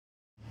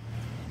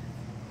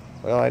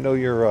Well, I know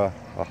you're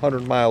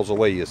 100 miles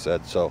away, you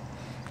said, so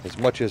as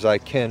much as I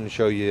can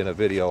show you in a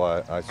video,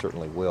 I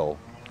certainly will.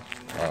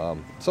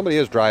 Somebody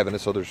is driving it,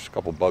 so there's a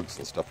couple bugs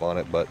and stuff on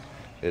it, but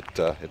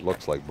it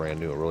looks like brand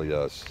new. It really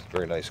does.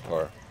 Very nice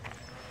car.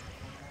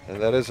 And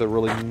that is a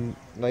really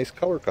nice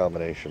color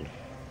combination.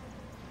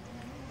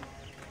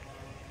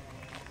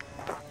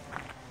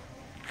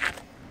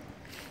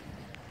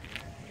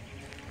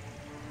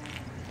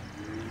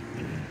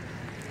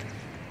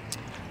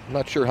 I'm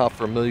not sure how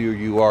familiar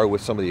you are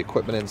with some of the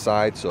equipment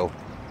inside, so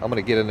I'm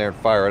going to get in there and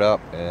fire it up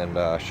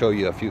and show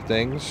you a few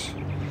things.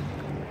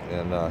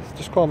 And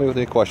just call me with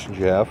any questions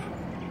you have.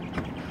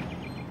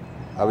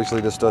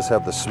 Obviously, this does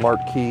have the smart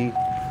key,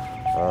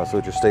 so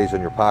it just stays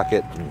in your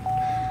pocket, and you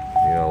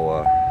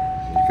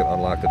can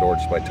unlock the door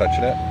just by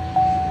touching it.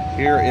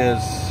 Here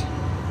is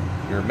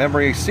your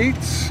memory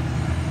seats.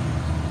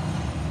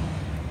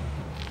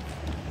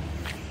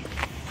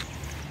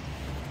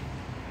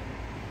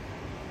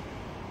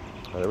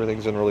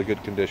 Everything's in really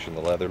good condition.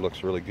 The leather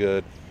looks really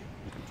good.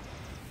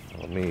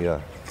 Let me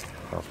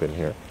hop in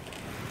here.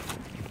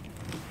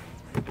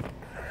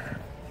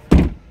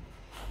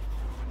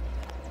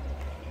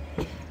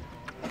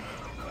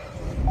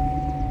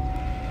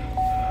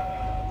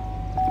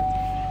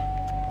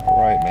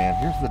 Alright, man,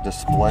 here's the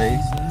display.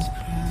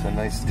 It's a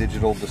nice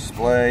digital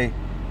display.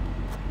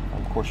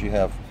 Of course, you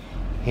have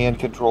hand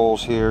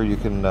controls here. You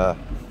can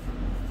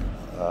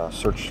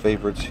search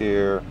favorites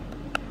here.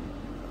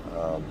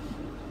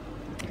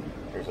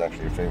 There's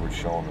actually your favorites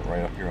showing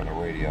right up here on the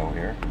radio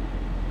here.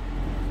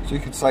 So you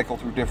can cycle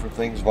through different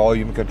things,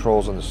 volume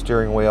controls on the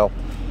steering wheel.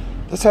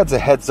 This has a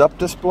heads-up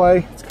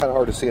display. It's kind of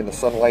hard to see in the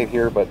sunlight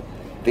here, but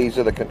these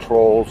are the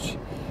controls.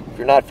 If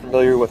you're not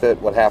familiar with it,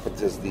 what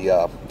happens is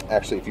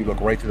actually if you look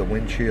right through the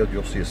windshield,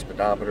 you'll see a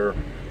speedometer.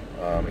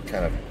 It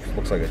kind of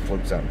looks like it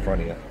floats out in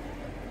front of you.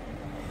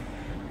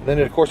 And then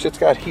of course it's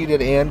got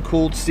heated and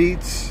cooled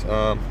seats.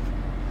 I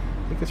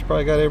think it's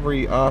probably got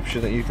every option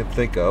that you can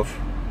think of.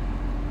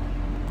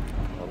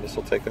 This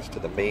will take us to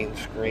the main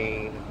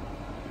screen,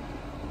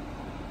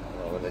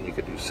 and then you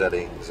can do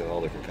settings and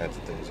all different kinds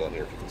of things on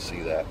here if you can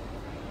see that.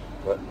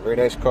 But very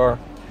nice car.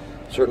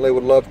 Certainly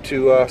would love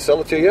to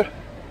sell it to you.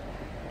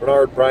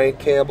 Bernard Brian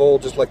Campbell,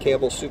 just like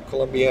Campbell Soup,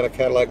 Columbiana,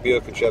 Cadillac,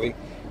 Buick, and Chevy.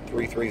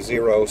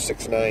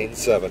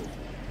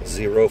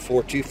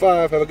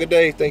 330-697-0425. Have a good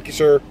day. Thank you,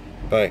 sir.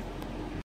 Bye.